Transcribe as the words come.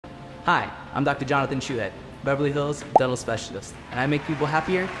Hi, I'm Dr. Jonathan Shuhead, Beverly Hills dental specialist, and I make people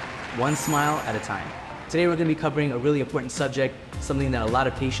happier one smile at a time. Today we're going to be covering a really important subject, something that a lot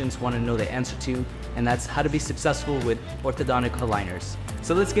of patients want to know the answer to, and that's how to be successful with orthodontic aligners.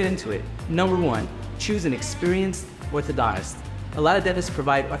 So let's get into it. Number one, choose an experienced orthodontist. A lot of dentists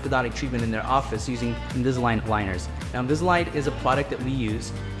provide orthodontic treatment in their office using Invisalign aligners. Now, Invisalign is a product that we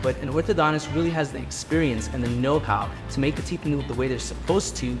use, but an orthodontist really has the experience and the know-how to make the teeth move the way they're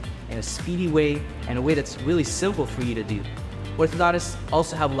supposed to in a speedy way and a way that's really simple for you to do. Orthodontists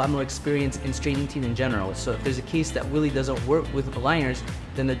also have a lot more experience in straightening teeth in general, so if there's a case that really doesn't work with aligners,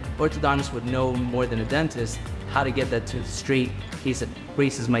 then the orthodontist would know more than a dentist how to get that tooth straight in case that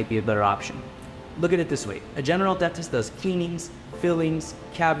braces might be a better option. Look at it this way. A general dentist does cleanings, fillings,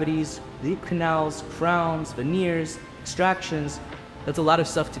 cavities, root canals, crowns, veneers, extractions. That's a lot of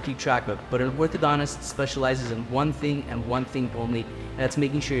stuff to keep track of, but an orthodontist specializes in one thing and one thing only, and that's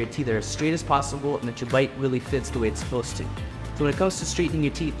making sure your teeth are as straight as possible and that your bite really fits the way it's supposed to. So when it comes to straightening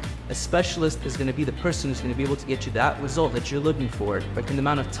your teeth, a specialist is going to be the person who's going to be able to get you that result that you're looking for, but in the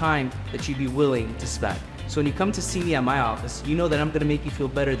amount of time that you'd be willing to spend. So when you come to see me at my office, you know that I'm going to make you feel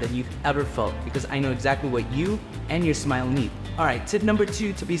better than you've ever felt because I know exactly what you and your smile need. Alright, tip number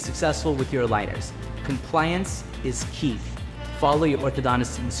 2 to be successful with your aligners. Compliance is key. Follow your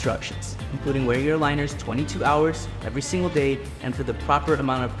orthodontist's instructions, including wear your aligners 22 hours every single day and for the proper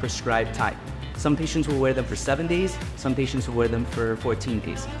amount of prescribed time. Some patients will wear them for 7 days, some patients will wear them for 14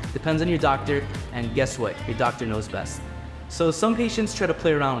 days. Depends on your doctor, and guess what? Your doctor knows best. So some patients try to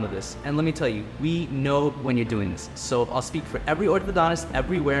play around with this, and let me tell you, we know when you're doing this. So I'll speak for every orthodontist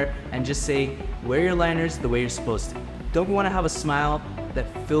everywhere and just say, wear your aligners the way you're supposed to. Don't you want to have a smile that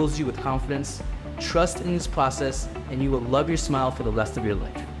fills you with confidence? Trust in this process, and you will love your smile for the rest of your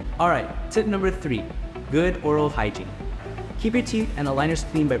life. Alright, tip number 3, good oral hygiene. Keep your teeth and aligners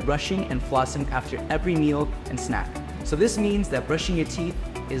clean by brushing and flossing after every meal and snack. So this means that brushing your teeth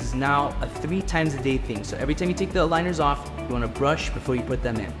is now a 3 times a day thing. So every time you take the aligners off, you want to brush before you put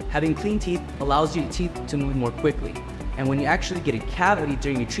them in. Having clean teeth allows your teeth to move more quickly. And when you actually get a cavity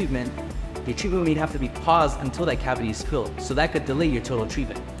during your treatment may have to be paused until that cavity is filled. So that could delay your total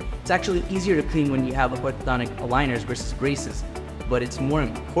treatment. It's actually easier to clean when you have orthodontic aligners versus braces, but it's more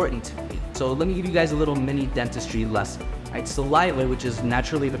important to clean. So let me give you guys a little mini dentistry lesson. Right, saliva, which is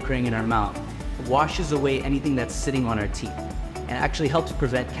naturally occurring in our mouth, washes away anything that's sitting on our teeth and actually helps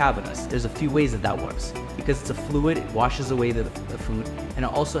prevent cavities. There's a few ways that works. Because it's a fluid, it washes away the food, and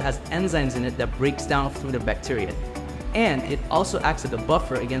it also has enzymes in it that breaks down food and bacteria. And it also acts like a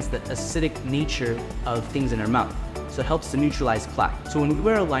buffer against the acidic nature of things in our mouth. So it helps to neutralize plaque. So when we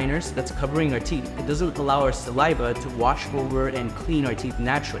wear aligners that's covering our teeth, it doesn't allow our saliva to wash over and clean our teeth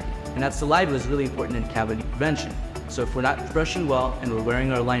naturally. And that saliva is really important in cavity prevention. So if we're not brushing well and we're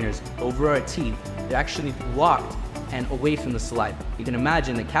wearing our aligners over our teeth, they're actually blocked and away from the saliva. You can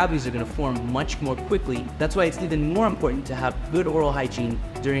imagine the cavities are going to form much more quickly. That's why it's even more important to have good oral hygiene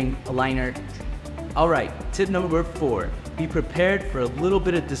during aligner. Alright, tip number 4, be prepared for a little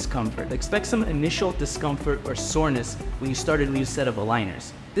bit of discomfort. Expect some initial discomfort or soreness when you start a new set of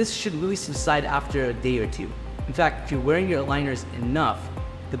aligners. This should really subside after a day or 2. In fact, if you're wearing your aligners enough,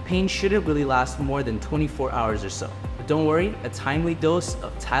 the pain shouldn't really last more than 24 hours or so. But don't worry, a timely dose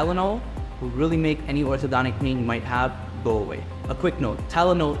of Tylenol will really make any orthodontic pain you might have go away. A quick note,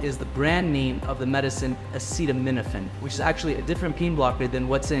 Tylenol is the brand name of the medicine acetaminophen, which is actually a different pain blocker than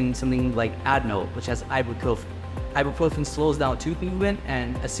what's in something like Advil, which has ibuprofen. Ibuprofen slows down tooth movement,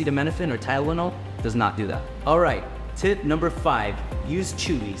 and acetaminophen or Tylenol does not do that. Alright, tip number 5, use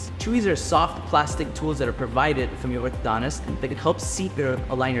chewies. Chewies are soft plastic tools that are provided from your orthodontist that can help seat your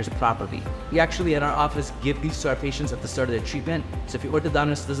aligners properly. We actually at our office give these to our patients at the start of their treatment, so if your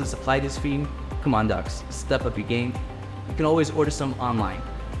orthodontist doesn't supply this for you, come on docs, step up your game. You can always order some online.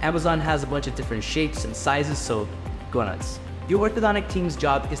 Amazon has a bunch of different shapes and sizes, so go nuts. Your orthodontic team's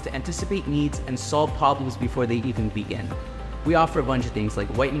job is to anticipate needs and solve problems before they even begin. We offer a bunch of things like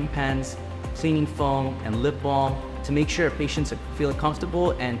whitening pens, cleaning foam, and lip balm to make sure patients are feeling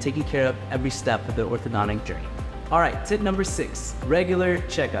comfortable and taking care of every step of their orthodontic journey. Alright, tip number 6, regular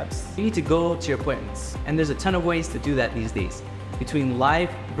checkups. You need to go to your appointments, and there's a ton of ways to do that these days. Between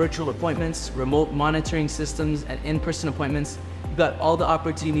live, virtual appointments, remote monitoring systems, and in-person appointments, you've got all the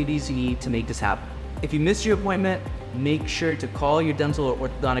opportunities you need to make this happen. If you miss your appointment, make sure to call your dental or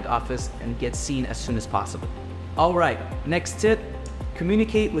orthodontic office and get seen as soon as possible. Alright, next tip,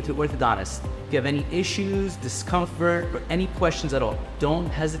 communicate with your orthodontist. If you have any issues, discomfort, or any questions at all, don't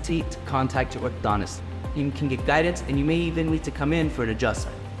hesitate to contact your orthodontist. You can get guidance, and you may even need to come in for an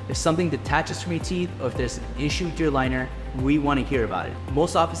adjustment. If something detaches from your teeth or if there's an issue with your aligner, we want to hear about it.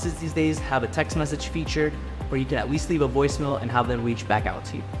 Most offices these days have a text message feature where you can at least leave a voicemail and have them reach back out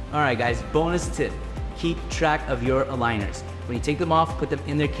to you. Alright guys, bonus tip. Keep track of your aligners. When you take them off, put them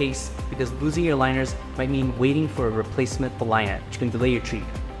in their case because losing your aligners might mean waiting for a replacement aligner, which can delay your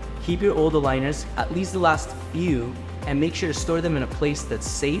treatment. Keep your old aligners, at least the last few, and make sure to store them in a place that's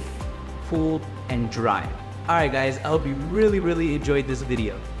safe, cool, and dry. Alright guys, I hope you really enjoyed this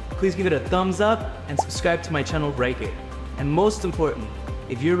video. Please give it a thumbs up and subscribe to my channel right here. And most important,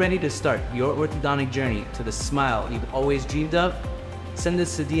 if you're ready to start your orthodontic journey to the smile you've always dreamed of, send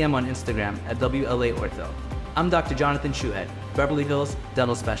us a DM on Instagram at wlaortho. I'm Dr. Jonathan Shoehead, Beverly Hills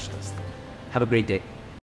dental specialist. Have a great day.